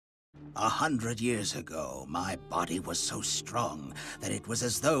100 years ago, my body was so strong that it was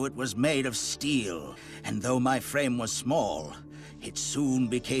as though it was made of steel, and though my frame was small, it soon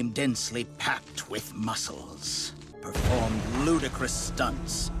became densely packed with muscles, performed ludicrous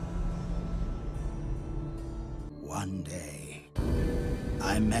stunts. One day,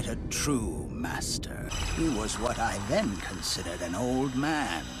 I met a true master. He was what I then considered an old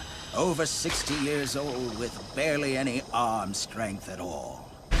man, over 60 years old with barely any arm strength at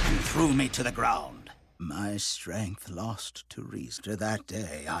all, and threw me to the ground. My strength lost to reason. That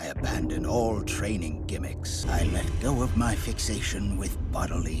day, I abandoned all training gimmicks. I let go of my fixation with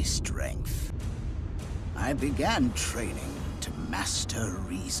bodily strength. I began training to master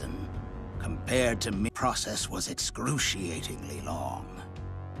reason. Compared to me, the process was excruciatingly long.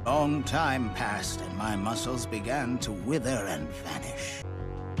 Long time passed and my muscles began to wither and vanish.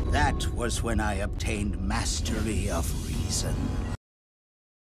 That was when I obtained mastery of reason.